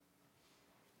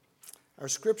Our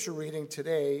scripture reading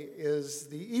today is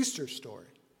the Easter story.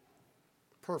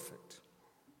 Perfect.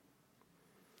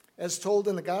 As told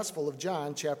in the Gospel of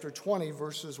John, chapter 20,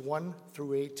 verses 1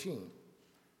 through 18.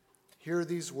 Hear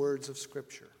these words of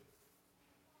scripture.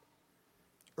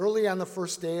 Early on the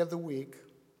first day of the week,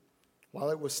 while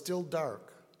it was still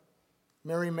dark,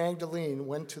 Mary Magdalene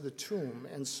went to the tomb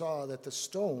and saw that the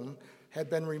stone had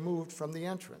been removed from the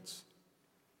entrance.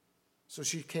 So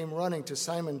she came running to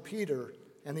Simon Peter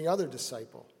and the other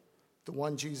disciple, the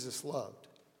one Jesus loved,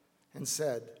 and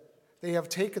said, "They have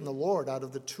taken the Lord out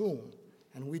of the tomb,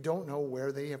 and we don't know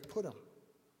where they have put him."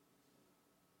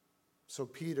 So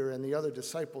Peter and the other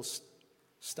disciples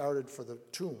started for the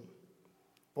tomb.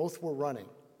 Both were running,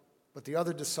 but the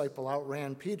other disciple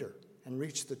outran Peter and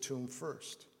reached the tomb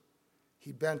first.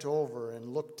 He bent over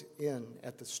and looked in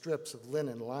at the strips of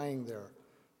linen lying there,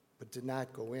 but did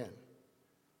not go in.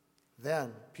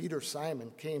 Then Simon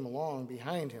came along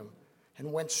behind him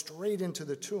and went straight into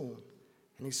the tomb,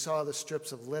 and he saw the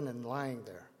strips of linen lying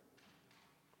there,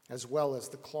 as well as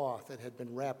the cloth that had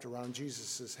been wrapped around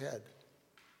Jesus' head.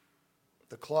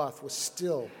 The cloth was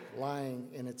still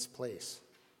lying in its place,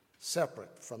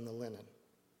 separate from the linen.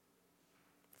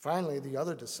 Finally, the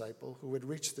other disciple, who had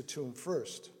reached the tomb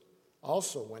first,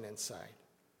 also went inside.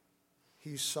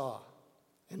 He saw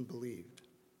and believed.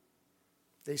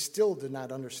 They still did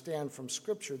not understand from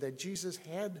Scripture that Jesus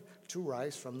had to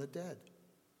rise from the dead.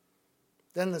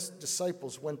 Then the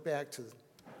disciples went back to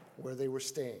where they were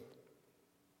staying.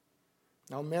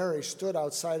 Now Mary stood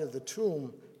outside of the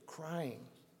tomb crying.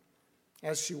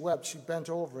 As she wept, she bent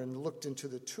over and looked into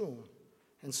the tomb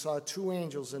and saw two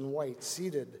angels in white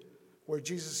seated where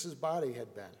Jesus' body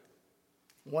had been,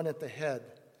 one at the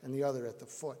head and the other at the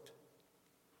foot.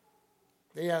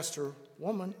 They asked her,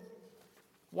 "Woman,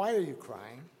 why are you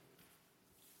crying?"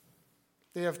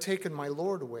 "They have taken my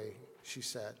Lord away," she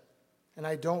said, "and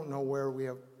I don't know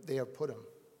where they have put him."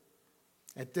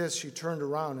 At this, she turned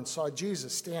around and saw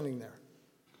Jesus standing there,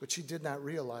 but she did not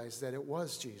realize that it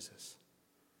was Jesus.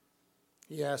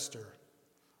 He asked her,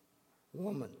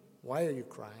 "Woman, why are you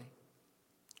crying?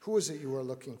 Who is it you are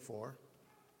looking for?"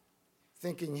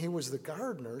 Thinking he was the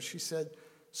gardener, she said,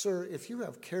 "Sir, if you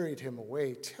have carried him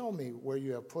away, tell me where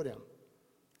you have put him,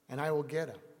 and I will get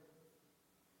him."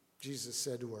 Jesus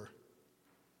said to her,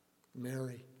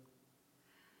 "Mary."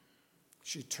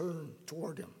 She turned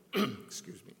toward him,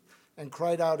 and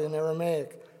cried out in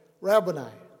Aramaic,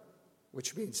 "Rabbouni,"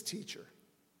 which means teacher.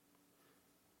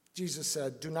 Jesus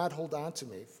said, "Do not hold on to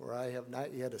me, for I have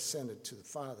not yet ascended to the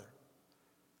Father.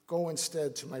 Go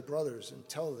instead to my brothers and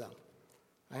tell them,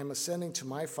 I am ascending to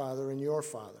my Father and your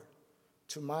Father,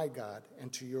 to my God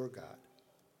and to your God."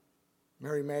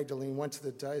 Mary Magdalene went to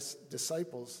the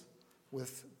disciples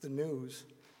with the news,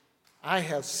 "I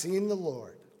have seen the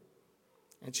Lord."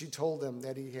 And she told them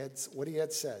that what he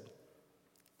had said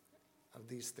of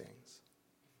these things.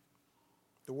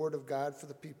 The word of God for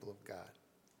the people of God.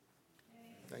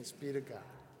 Thanks be to God.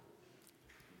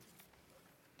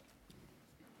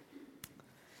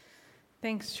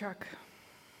 Thanks, Chuck.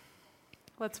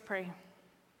 Let's pray.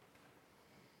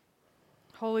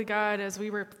 Holy God, as we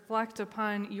reflect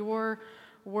upon your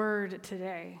word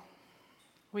today,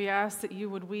 we ask that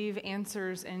you would weave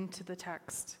answers into the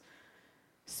text.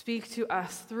 Speak to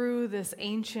us through this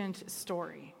ancient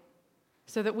story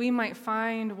so that we might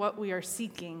find what we are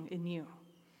seeking in you.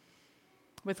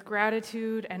 With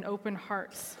gratitude and open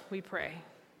hearts, we pray.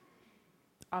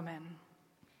 Amen.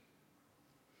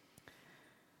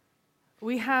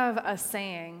 We have a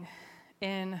saying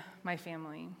in my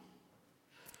family: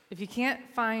 if you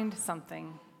can't find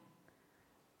something,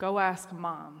 go ask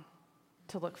Mom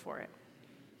to look for it.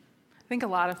 I think a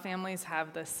lot of families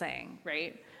have this saying,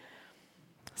 right?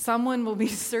 Someone will be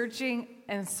searching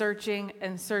and searching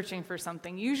and searching for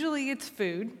something. Usually it's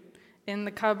food in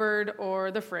the cupboard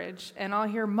or the fridge, and I'll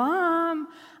hear,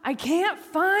 "Mom, I can't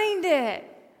find it."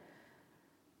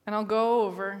 And I'll go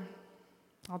over,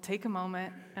 I'll take a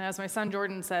moment, and as my son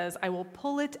Jordan says, I will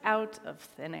pull it out of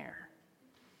thin air.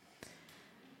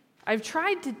 I've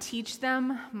tried to teach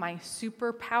them my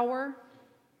superpower.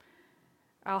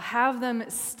 I'll have them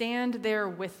stand there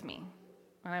with me,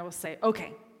 and I will say,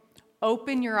 "Okay,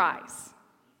 open your eyes."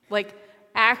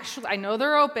 Actually, I know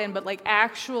they're open, but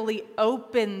actually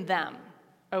open them,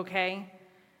 okay?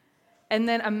 And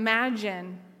then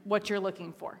imagine what you're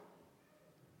looking for.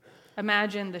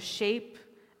 Imagine the shape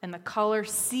and the color.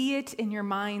 See it in your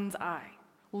mind's eye.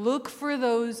 Look for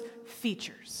those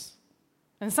features.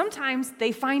 And sometimes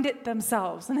they find it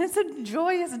themselves, and it's a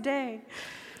joyous day.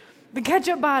 The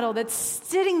ketchup bottle that's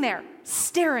sitting there,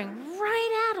 staring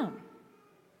right at them,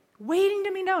 waiting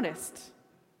to be noticed.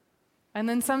 And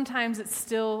then sometimes it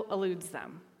still eludes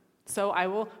them. So I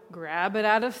will grab it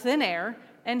out of thin air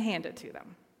and hand it to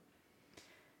them.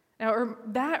 Now,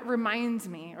 that reminds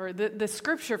me, or the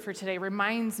scripture for today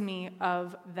reminds me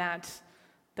of that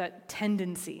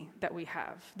tendency that we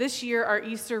have. This year, our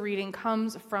Easter reading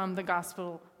comes from the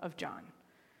Gospel of John.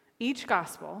 Each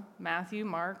gospel, Matthew,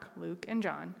 Mark, Luke, and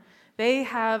John, they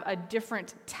have a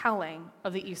different telling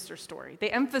of the Easter story. They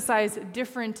emphasize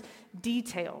different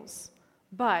details,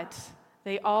 but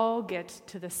they all get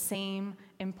to the same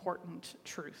important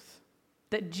truth,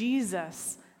 that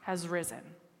Jesus has risen.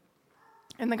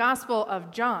 In the Gospel of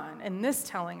John, in this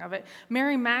telling of it,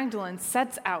 Mary Magdalene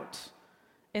sets out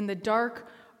in the dark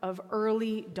of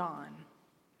early dawn,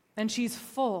 and she's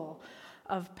full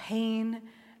of pain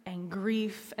and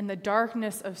grief and the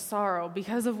darkness of sorrow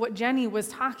because of what Jenny was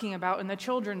talking about in the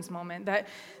children's moment, that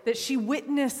she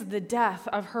witnessed the death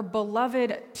of her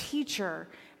beloved teacher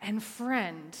and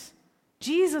friend.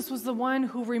 Jesus was the one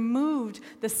who removed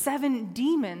the 7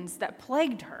 demons that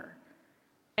plagued her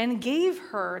and gave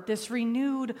her this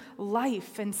renewed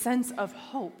life and sense of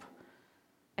hope.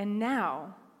 And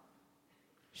now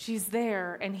she's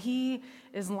there, and he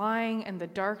is lying in the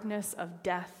darkness of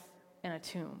death in a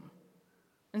tomb.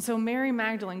 And so Mary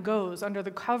Magdalene goes under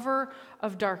the cover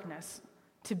of darkness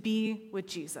to be with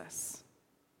Jesus.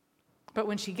 But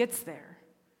when she gets there,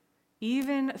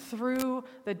 even through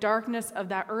the darkness of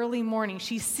that early morning,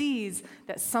 she sees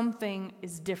that something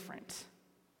is different.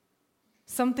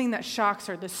 Something that shocks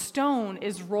her. The stone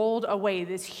is rolled away,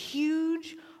 this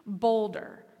huge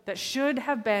boulder that should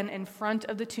have been in front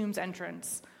of the tomb's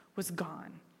entrance was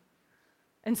gone.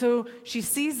 And so she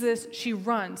sees this, she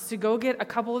runs to go get a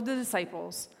couple of the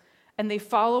disciples, and they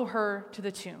follow her to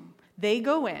the tomb. They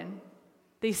go in,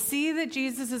 they see that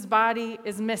Jesus' body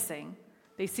is missing.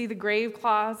 They see the grave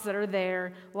cloths that are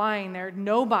there, lying there,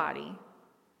 no body.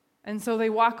 And so they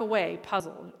walk away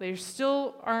puzzled. They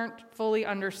still aren't fully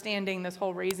understanding this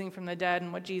whole raising from the dead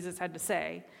and what Jesus had to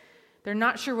say. They're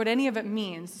not sure what any of it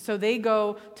means, so they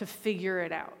go to figure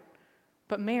it out.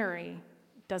 But Mary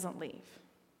doesn't leave.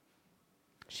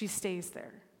 She stays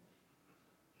there.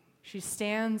 She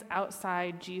stands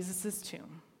outside Jesus'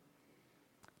 tomb,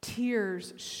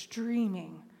 tears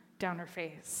streaming down her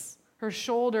face. Her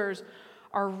shoulders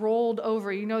are rolled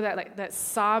over. You know that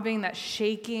sobbing, that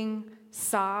shaking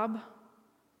sob?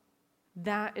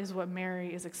 That is what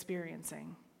Mary is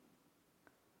experiencing.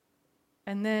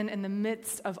 And then in the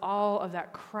midst of all of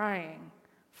that crying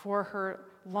for her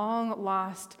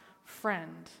long-lost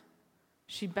friend,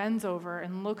 she bends over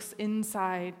and looks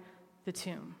inside the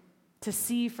tomb to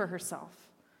see for herself.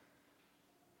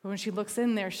 But when she looks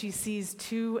in there, she sees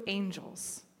 2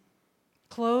 angels,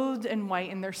 clothed in white,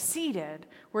 and they're seated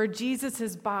where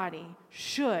Jesus' body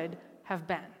should have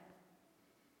been.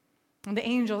 And the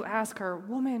angels ask her,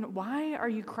 "Woman, why are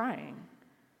you crying?"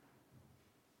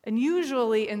 And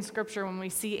usually in Scripture, when we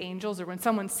see angels or when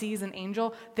someone sees an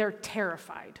angel, they're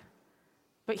terrified.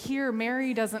 But here,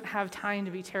 Mary doesn't have time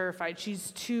to be terrified.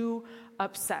 She's too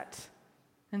upset.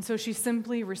 And so she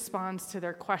simply responds to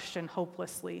their question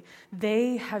hopelessly.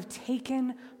 "They have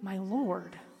taken my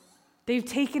Lord. They've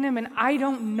taken him, and I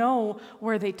don't know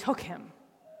where they took him."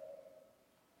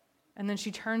 And then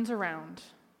she turns around,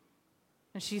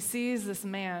 and she sees this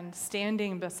man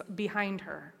standing behind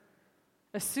her,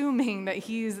 assuming that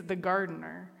he's the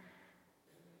gardener.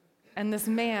 And this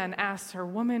man asks her,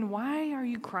 "Woman, why are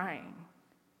you crying?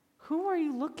 Who are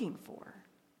you looking for?"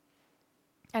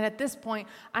 And at this point,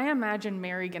 I imagine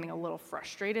Mary getting a little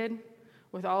frustrated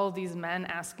with all of these men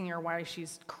asking her why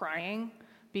she's crying,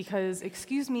 because,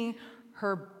 excuse me,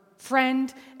 her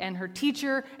friend and her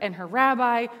teacher and her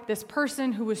rabbi, this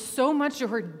person who was so much to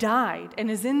her, died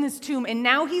and is in this tomb, and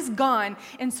now he's gone,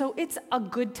 and so it's a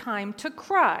good time to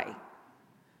cry.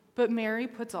 But Mary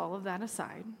puts all of that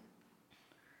aside.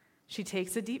 She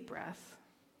takes a deep breath,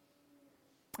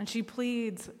 and she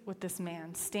pleads with this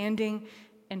man standing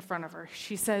in front of her.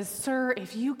 She says, "Sir,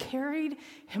 if you carried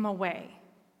him away,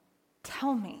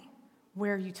 tell me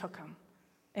where you took him,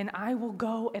 and I will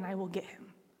go and I will get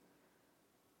him."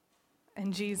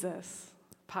 And Jesus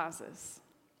pauses,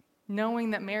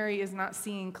 knowing that Mary is not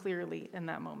seeing clearly in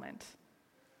that moment.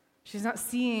 She's not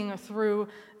seeing through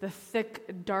the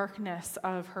thick darkness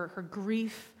of her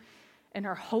grief and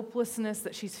her hopelessness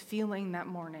that she's feeling that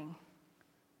morning.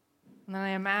 And then I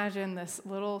imagine this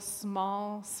little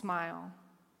small smile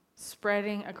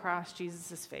spreading across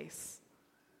Jesus' face.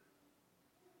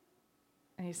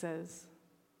 And he says,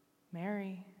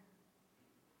 "Mary."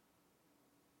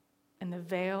 And the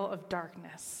veil of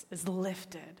darkness is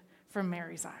lifted from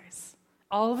Mary's eyes.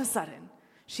 All of a sudden,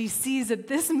 She sees that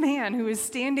this man who is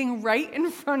standing right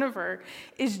in front of her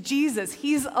is Jesus.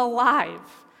 He's alive.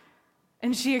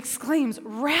 And she exclaims,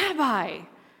 "Rabbi!"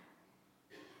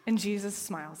 And Jesus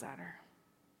smiles at her.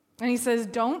 And he says,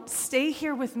 "Don't stay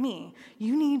here with me.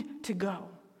 You need to go.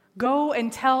 Go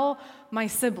and tell my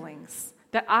siblings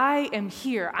that I am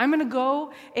here. I'm going to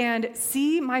go and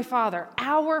see my Father,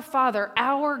 our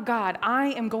God. I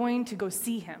am going to go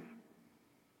see him."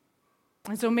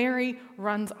 And so Mary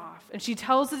runs off, and she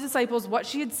tells the disciples what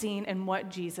she had seen and what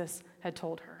Jesus had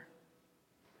told her.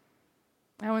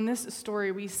 Now, in this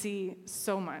story, we see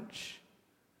so much.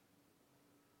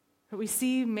 But we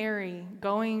see Mary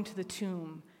going to the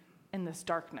tomb in this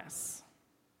darkness,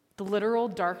 the literal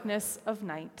darkness of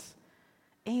night,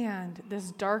 and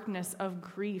this darkness of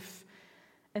grief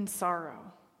and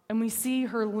sorrow. And we see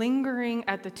her lingering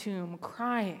at the tomb,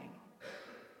 crying,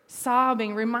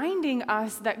 sobbing, reminding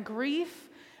us that grief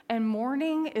and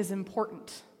mourning is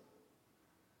important,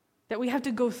 that we have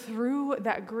to go through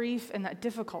that grief and that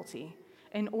difficulty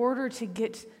in order to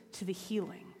get to the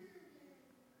healing.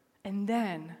 And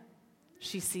then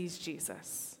she sees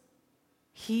Jesus.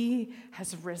 He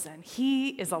has risen. He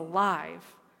is alive.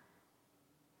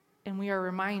 And we are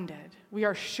reminded, we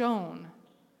are shown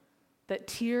that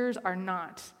tears are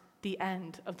not the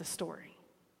end of the story.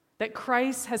 That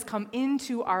Christ has come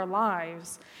into our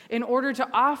lives in order to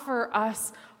offer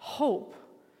us hope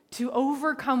to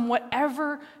overcome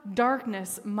whatever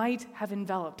darkness might have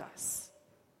enveloped us.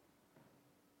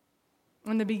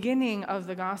 In the beginning of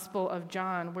the Gospel of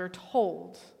John, we're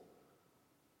told,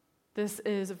 this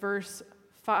is verse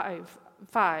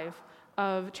 5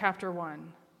 of chapter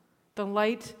 1, "The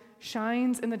light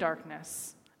shines in the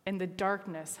darkness, and the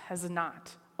darkness has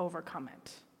not overcome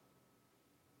it."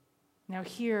 Now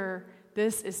here,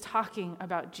 this is talking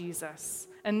about Jesus.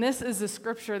 And this is the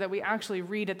scripture that we actually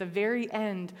read at the very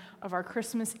end of our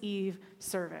Christmas Eve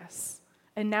service.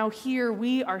 And now here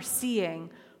we are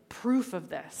seeing proof of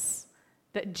this,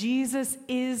 that Jesus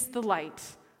is the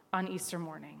light on Easter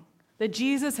morning. That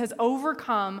Jesus has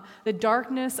overcome the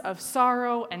darkness of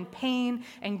sorrow and pain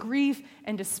and grief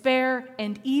and despair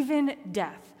and even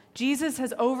death. Jesus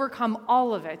has overcome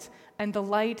all of it, and the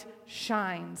light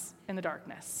shines in the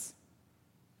darkness.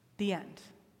 The end.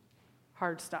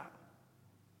 Hard stop.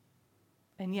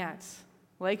 And yet,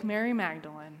 like Mary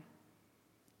Magdalene,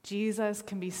 Jesus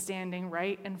can be standing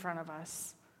right in front of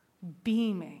us,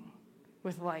 beaming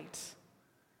with light,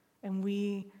 and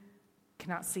we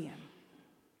cannot see him.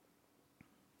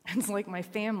 It's like my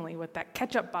family with that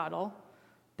ketchup bottle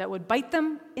that would bite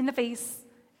them in the face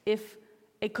if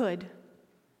it could.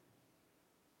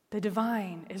 The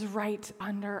divine is right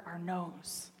under our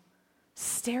nose,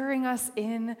 staring us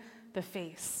in the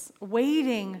face,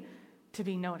 waiting to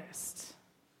be noticed.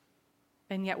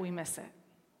 And yet we miss it,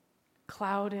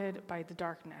 clouded by the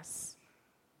darkness.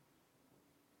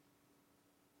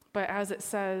 But as it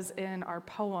says in our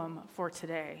poem for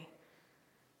today,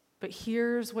 "But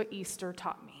here's what Easter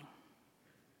taught me.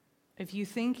 If you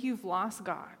think you've lost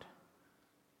God,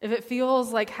 if it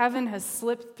feels like heaven has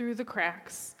slipped through the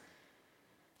cracks,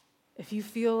 if you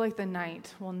feel like the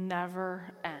night will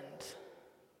never end,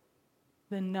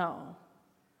 then know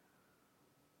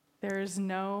there is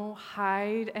no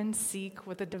hide and seek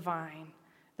with the divine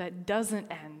that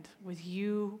doesn't end with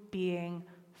you being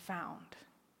found.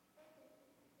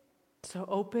 So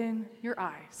open your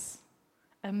eyes.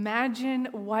 Imagine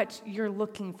what you're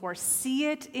looking for. See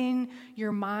it in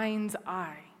your mind's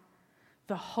eye.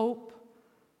 The hope,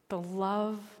 the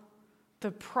love, the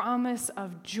promise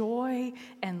of joy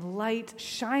and light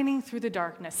shining through the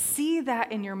darkness. See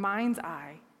that in your mind's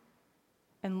eye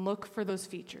and look for those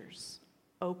features.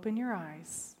 Open your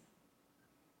eyes.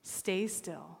 Stay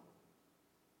still.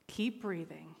 Keep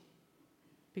breathing,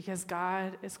 because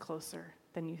God is closer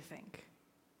than you think.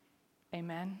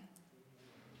 Amen.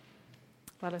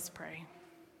 Let us pray.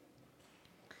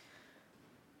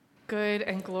 Good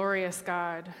and glorious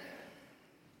God,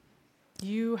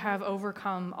 you have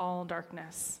overcome all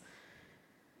darkness.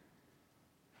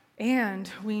 And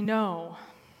we know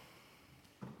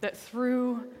that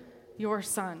through your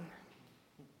Son,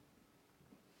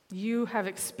 you have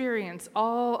experienced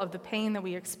all of the pain that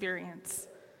we experience.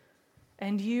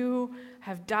 And you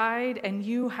have died and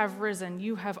you have risen.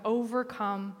 You have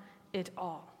overcome it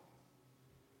all.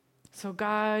 So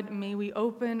God, may we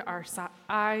open our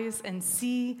eyes and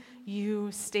see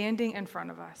you standing in front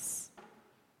of us.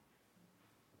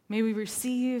 May we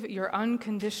receive your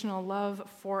unconditional love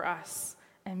for us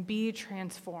and be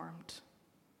transformed.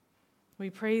 We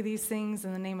pray these things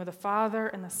in the name of the Father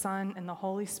and the Son and the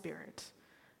Holy Spirit.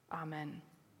 Amen.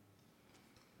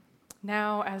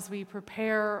 Now, as we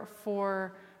prepare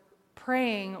for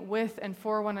praying with and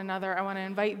for one another, I want to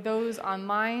invite those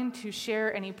online to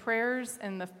share any prayers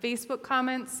in the Facebook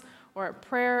comments or at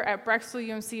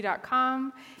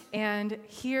prayer@brexelumc.com. And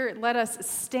here, let us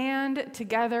stand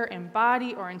together in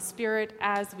body or in spirit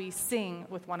as we sing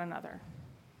with one another.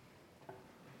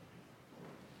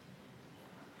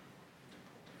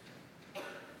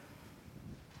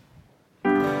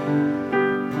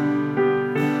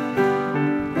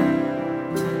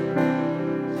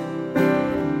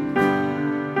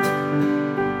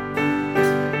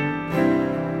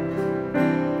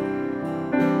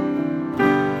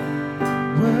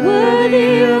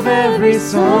 Worthy of every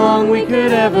song we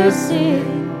could ever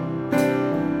sing,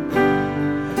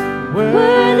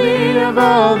 worthy of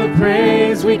all the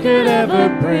praise we could ever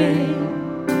bring,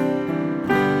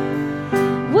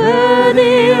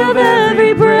 worthy of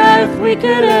every breath we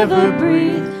could ever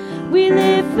breathe. We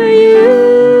live for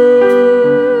you.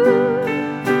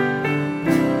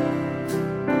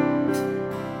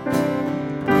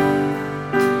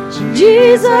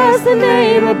 Jesus, the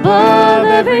name above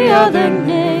every other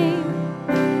name.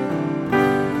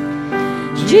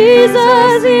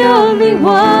 Jesus, the only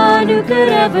one who could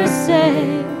ever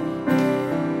save.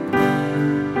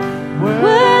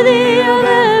 Worthy of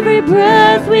every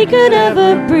breath we could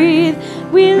ever breathe.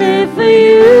 We live for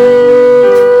you.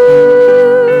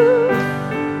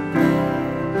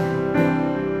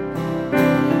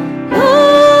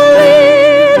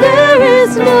 Holy, there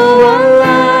is no one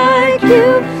like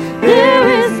you. There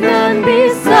is none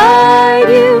beside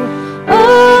you.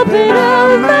 Open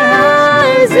up my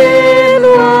eyes in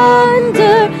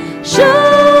wonder.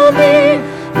 Show me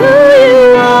who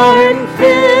you are and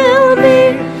fill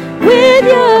me with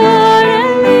your heart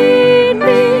and lead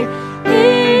me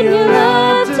in your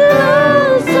love to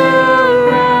those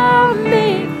around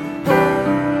me.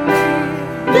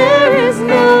 There is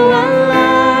no one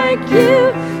like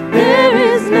you. There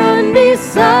is none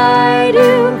beside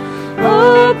you.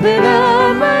 Open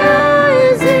up my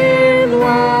eyes in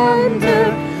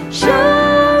wonder.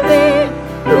 Show me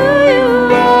who you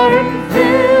are and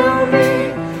fill me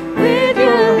with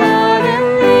your heart and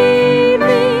lead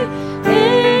me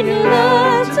in your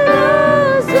love to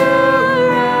those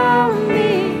around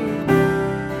me.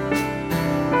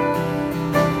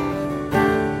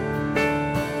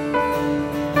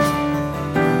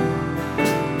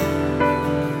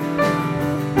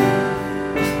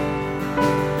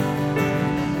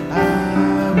 I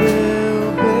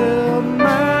will build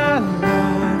my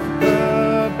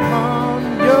life upon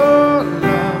your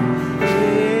love.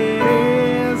 It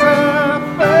is a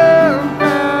firm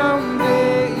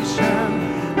foundation.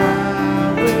 I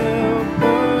will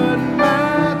put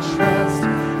my trust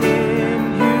in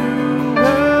you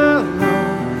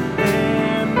alone,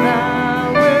 and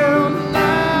I will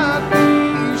not be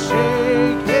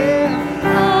shaken.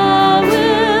 I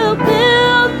will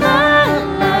build my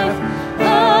life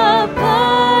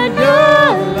upon your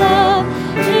love.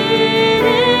 It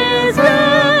is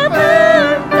a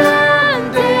firm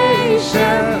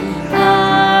foundation. I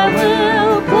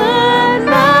will put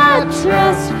my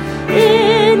trust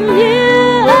in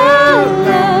you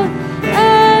alone,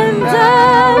 and I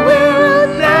will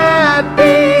not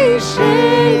be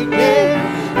shaken.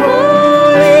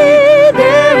 Holy,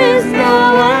 there is no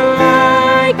one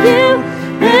like you.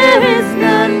 There is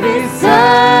none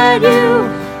beside you.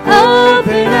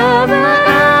 Open up my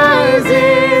eyes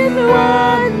in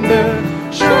wonder.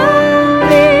 Show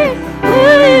me who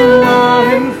you are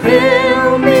and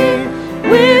fill me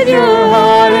with your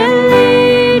heart and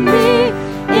lead me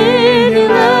in your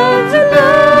love to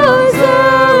those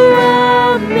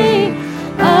around me.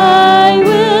 I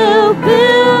will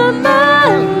build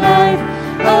my life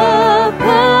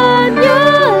upon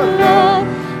your love.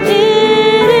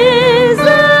 It is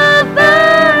a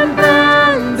firm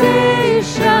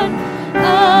foundation.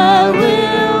 I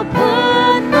will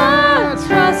put my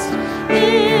trust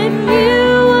in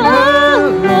you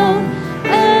alone,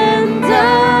 and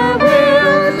I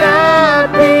will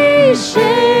not be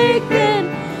shaken.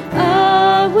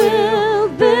 I will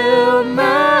build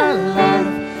my life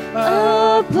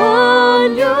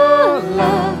upon your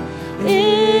love.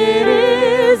 It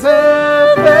is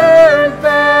a firm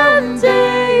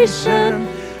foundation.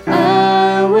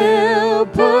 I will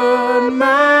put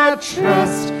my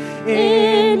trust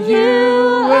in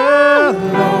you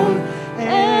alone,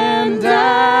 and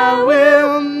I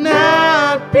will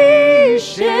not be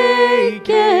shaken.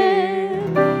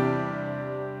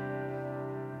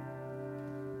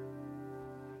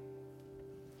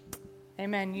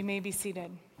 Amen. You may be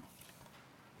seated.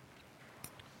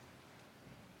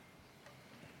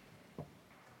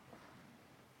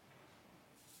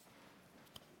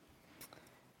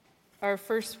 Our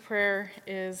first prayer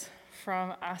is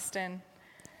from Austin,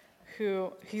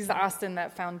 he's the Austin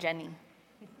that found Jenny.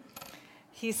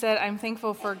 He said, I'm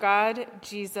thankful for God,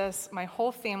 Jesus, my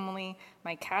whole family,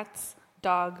 my cats,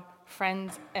 dog,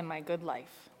 friends, and my good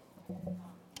life.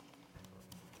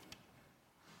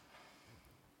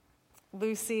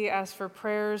 Lucy asked for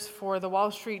prayers for the Wall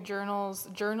Street Journal's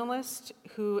journalist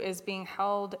who is being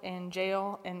held in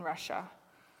jail in Russia.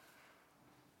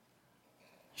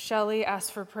 Shelley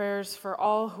asked for prayers for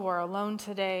all who are alone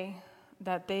today,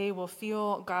 that they will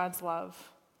feel God's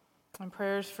love. And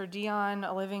prayers for Dion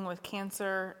living with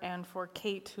cancer and for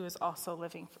Kate, who is also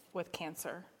living with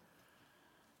cancer.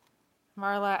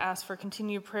 Marla asked for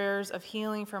continued prayers of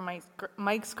healing for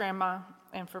Mike's grandma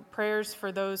and for prayers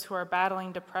for those who are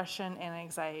battling depression and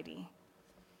anxiety.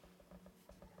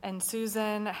 And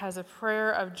Susan has a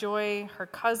prayer of joy. Her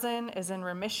cousin is in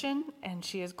remission, and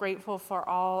she is grateful for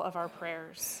all of our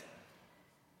prayers.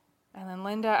 And then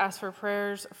Linda asked for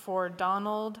prayers for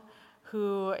Donald,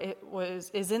 who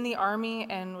is in the Army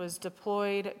and was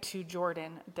deployed to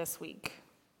Jordan this week.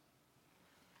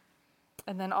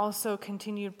 And then also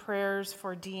continued prayers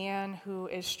for Deanne, who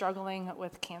is struggling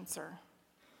with cancer.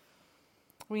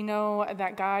 We know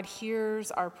that God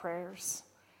hears our prayers,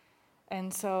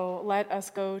 and so let us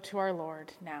go to our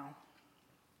Lord now.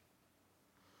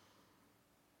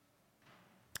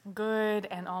 Good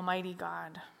and almighty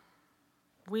God,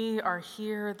 we are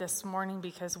here this morning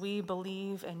because we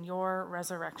believe in your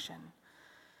resurrection.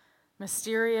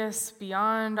 Mysterious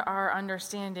beyond our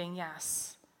understanding,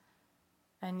 yes.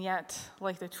 And yet,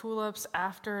 like the tulips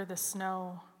after the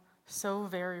snow, so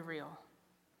very real.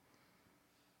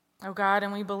 Oh God,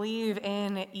 and we believe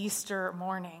in Easter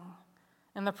morning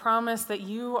and the promise that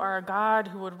you are a God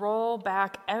who would roll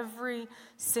back every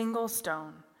single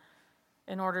stone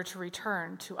in order to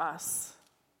return to us.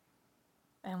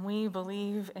 And we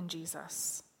believe in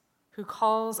Jesus, who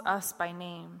calls us by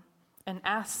name and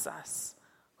asks us,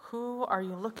 who are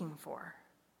you looking for?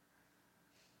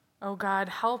 Oh God,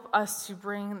 help us to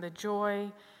bring the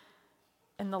joy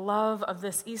and the love of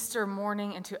this Easter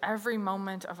morning into every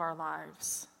moment of our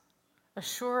lives.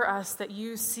 Assure us that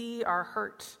you see our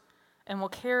hurt and will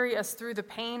carry us through the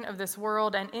pain of this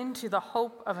world and into the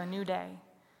hope of a new day.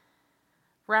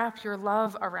 Wrap your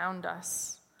love around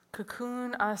us,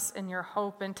 cocoon us in your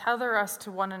hope, and tether us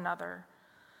to one another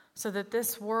so that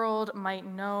this world might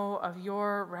know of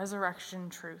your resurrection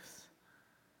truth.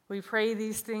 We pray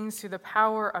these things through the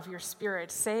power of your Spirit,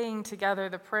 saying together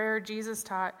the prayer Jesus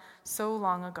taught so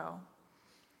long ago.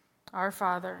 Our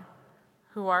Father,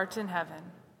 who art in heaven,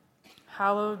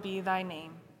 hallowed be thy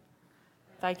name.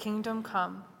 Thy kingdom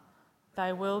come,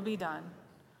 thy will be done,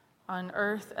 on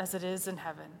earth as it is in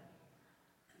heaven.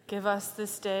 Give us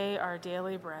this day our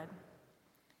daily bread,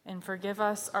 and forgive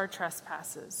us our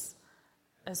trespasses,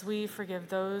 as we forgive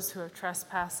those who have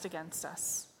trespassed against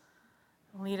us.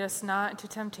 Lead us not into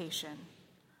temptation,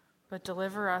 but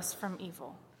deliver us from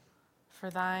evil. For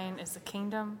thine is the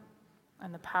kingdom,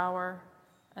 and the power,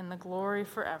 and the glory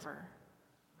forever.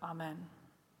 Amen.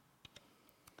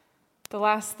 The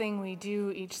last thing we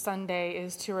do each Sunday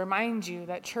is to remind you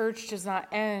that church does not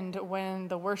end when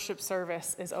the worship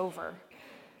service is over.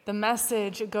 The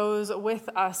message goes with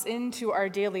us into our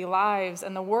daily lives,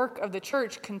 and the work of the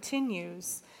church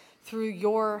continues through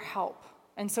your help.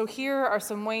 And so here are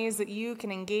some ways that you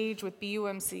can engage with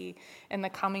BUMC in the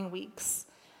coming weeks.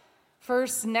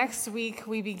 First, next week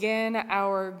we begin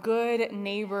our Good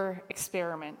Neighbor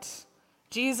experiment.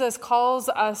 Jesus calls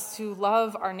us to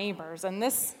love our neighbors, and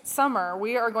this summer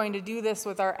we are going to do this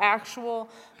with our actual,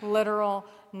 literal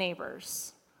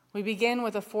neighbors. We begin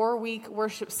with a 4-week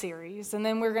worship series, and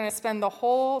then we're going to spend the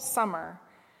whole summer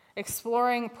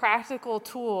exploring practical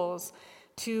tools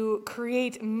to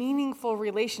create meaningful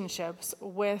relationships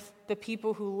with the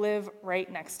people who live right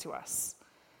next to us.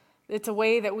 It's a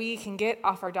way that we can get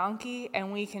off our donkey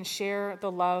and we can share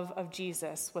the love of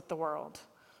Jesus with the world.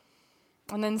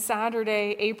 And then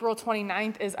Saturday, April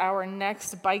 29th, is our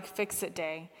next Bike Fix-It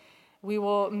Day. We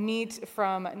will meet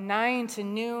from 9 to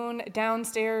noon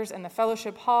downstairs in the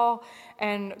fellowship hall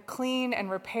and clean and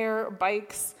repair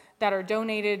bikes that are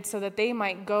donated so that they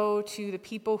might go to the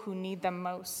people who need them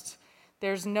most.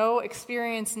 There's no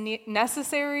experience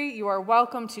necessary. You are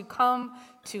welcome to come,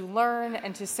 to learn,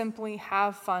 and to simply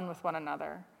have fun with one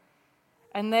another.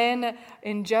 And then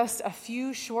in just a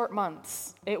few short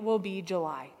months, it will be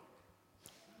July.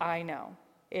 I know,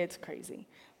 it's crazy.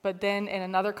 But then in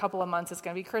another couple of months, it's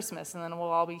going to be Christmas, and then we'll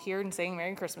all be here and saying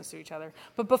Merry Christmas to each other.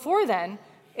 But before then,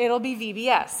 it'll be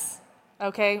VBS,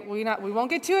 okay? We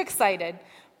won't get too excited,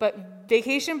 But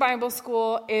Vacation Bible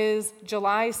School is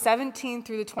July 17th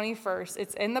through the 21st.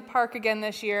 It's in the park again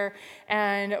this year,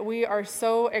 and we are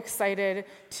so excited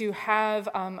to have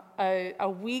a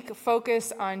week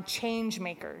focused on change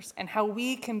makers and how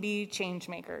we can be change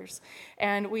makers.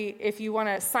 And if you want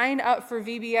to sign up for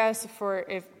VBS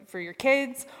for your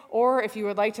kids, or if you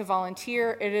would like to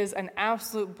volunteer, it is an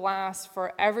absolute blast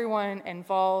for everyone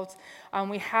involved.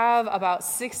 We have about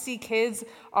 60 kids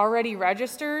already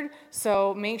registered,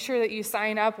 so make sure that you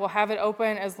sign up. We'll have it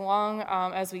open as long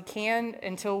as we can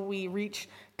until we reach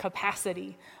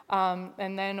capacity.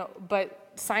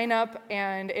 But sign up,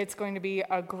 and it's going to be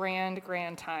a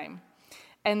grand time.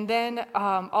 And then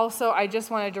also, I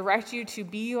just want to direct you to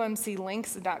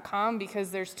bumclinks.com,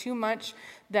 because there's too much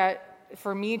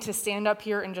for me to stand up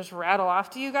here and just rattle off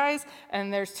to you guys,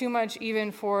 and there's too much even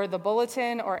for the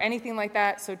bulletin or anything like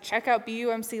that. So check out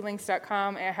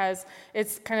bumclinks.com.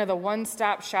 It's kind of the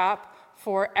one-stop shop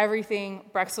for everything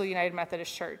Brecksville United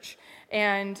Methodist Church.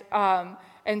 And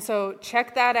so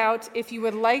check that out. If you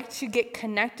would like to get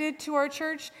connected to our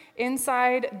church,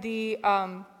 inside the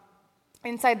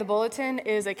bulletin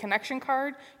is a connection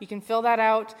card. You can fill that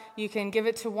out. You can give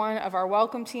it to one of our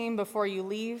welcome team before you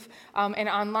leave. And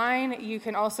online, you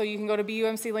can go to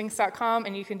bumclinks.com,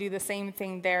 and you can do the same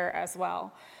thing there as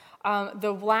well.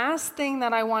 The last thing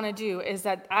that I want to do is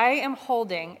that I am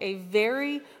holding a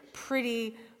very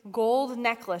pretty gold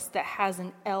necklace that has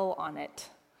an L on it,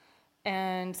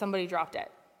 and somebody dropped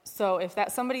it. So if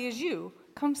that somebody is you,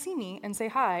 come see me and say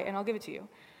hi, and I'll give it to you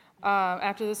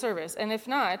after the service. And if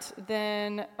not,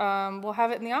 then we'll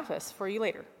have it in the office for you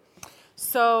later.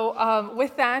 So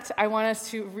with that, I want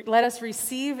us to let us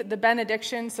receive the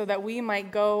benediction so that we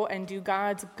might go and do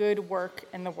God's good work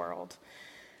in the world.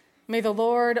 May the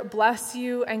Lord bless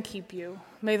you and keep you.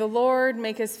 May the Lord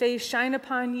make his face shine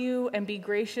upon you and be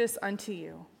gracious unto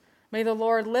you. May the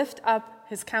Lord lift up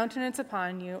his countenance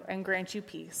upon you and grant you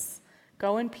peace.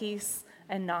 Go in peace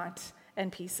and not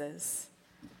in pieces.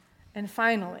 And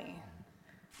finally,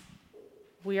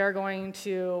 we are going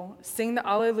to sing the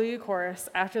Alleluia chorus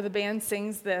after the band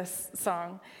sings this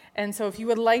song. And so if you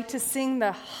would like to sing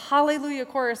the Hallelujah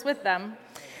chorus with them,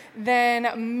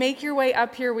 then make your way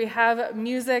up here. We have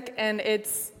music, and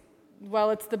it's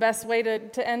the best way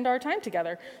to end our time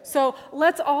together. So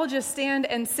let's all just stand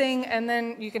and sing, and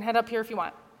then you can head up here if you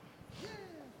want.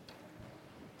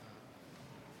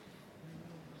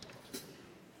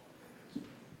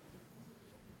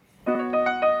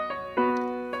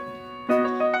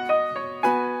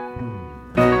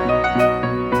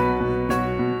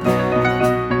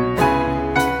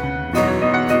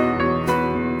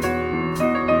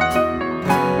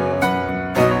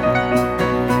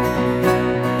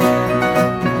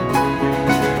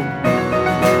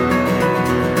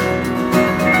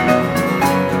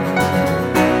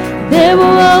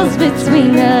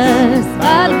 Between us,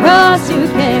 by the cross you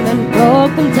came and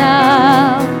broke them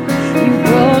down. You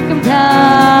broke them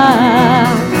down.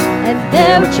 And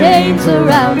there were chains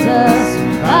around us.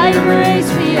 By your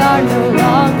grace we are no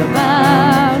longer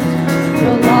bound.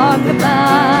 No longer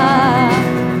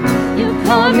bound. You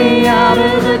called me out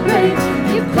of the grave.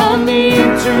 You called me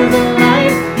into the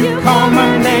light. You called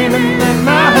my name and then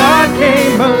my heart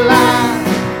came alive.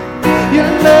 Your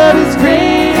love is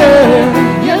greater.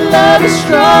 Your love is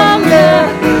stronger.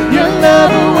 Your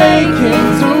love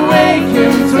awakens,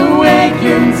 awakens,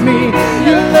 awakens me.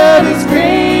 Your love is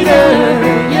greater.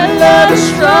 Your love is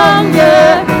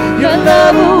stronger. Your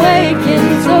love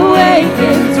awakens,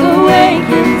 awakens,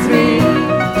 awakens me.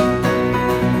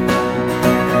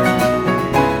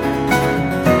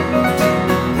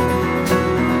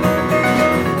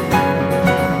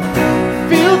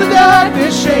 Feel the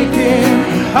darkness shaking.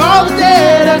 All the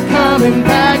dead are coming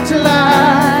back to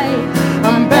life.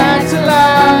 I'm back to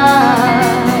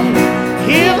life.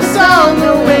 Hear the song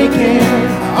awaken.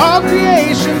 All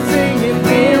creation singing,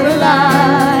 we're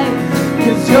alive.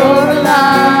 'Cause you're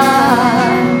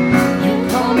alive. You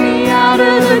call me out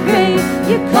of the grave.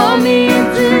 You call me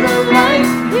into the light.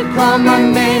 You called my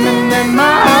name and then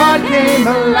my heart came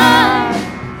alive.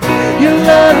 Your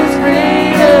love is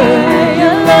greater.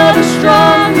 Your love is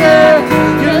stronger.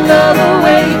 Your love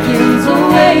awakens,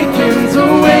 awakens,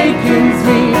 awakens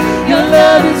me. Your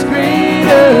love is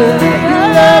greater. Your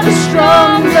love is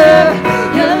stronger.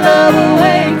 Your love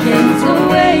awakens,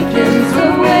 awakens,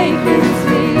 awakens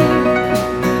me.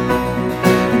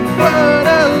 What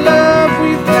a love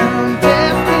we found.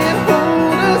 Death can't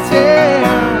hold us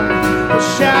down. We'll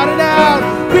shout it out.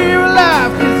 We're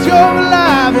alive 'cause you're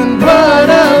alive. And what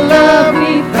a love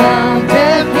we found.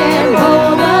 Death can't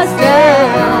hold us down.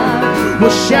 We'll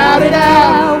shout it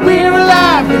out, we're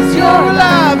alive 'cause you're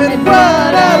alive, and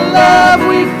what a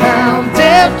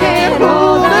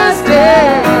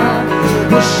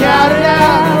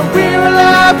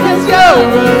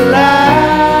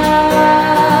alive.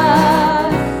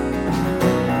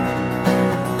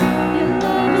 Your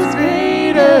love is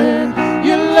greater.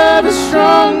 Your love is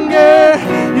stronger.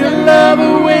 Your love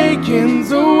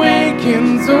awakens,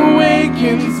 awakens,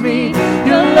 awakens me.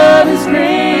 Your love is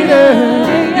greater.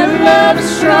 Your love is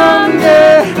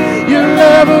stronger. Your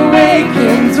love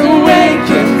awakens,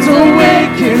 awakens,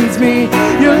 awakens me.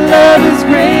 Your love is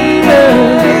greater.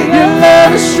 Your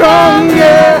love is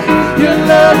stronger. Your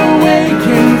love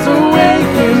awakens,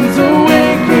 awakens,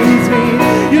 awakens me.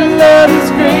 Your love is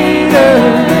greater.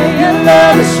 Your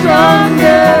love is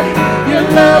stronger. Your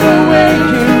love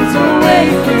awakens,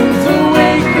 awakens,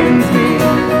 awakens me.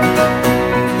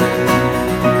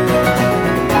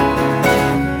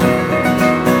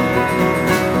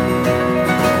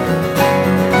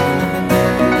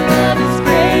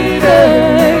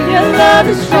 Your love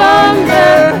is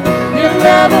stronger. Your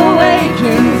love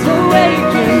awakens,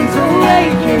 awakens,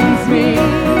 awakens me.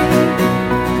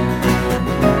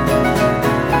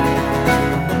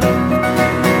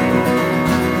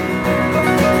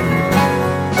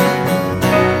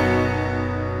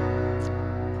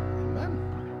 Amen.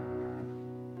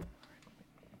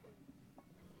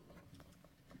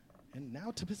 And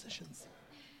now to positions.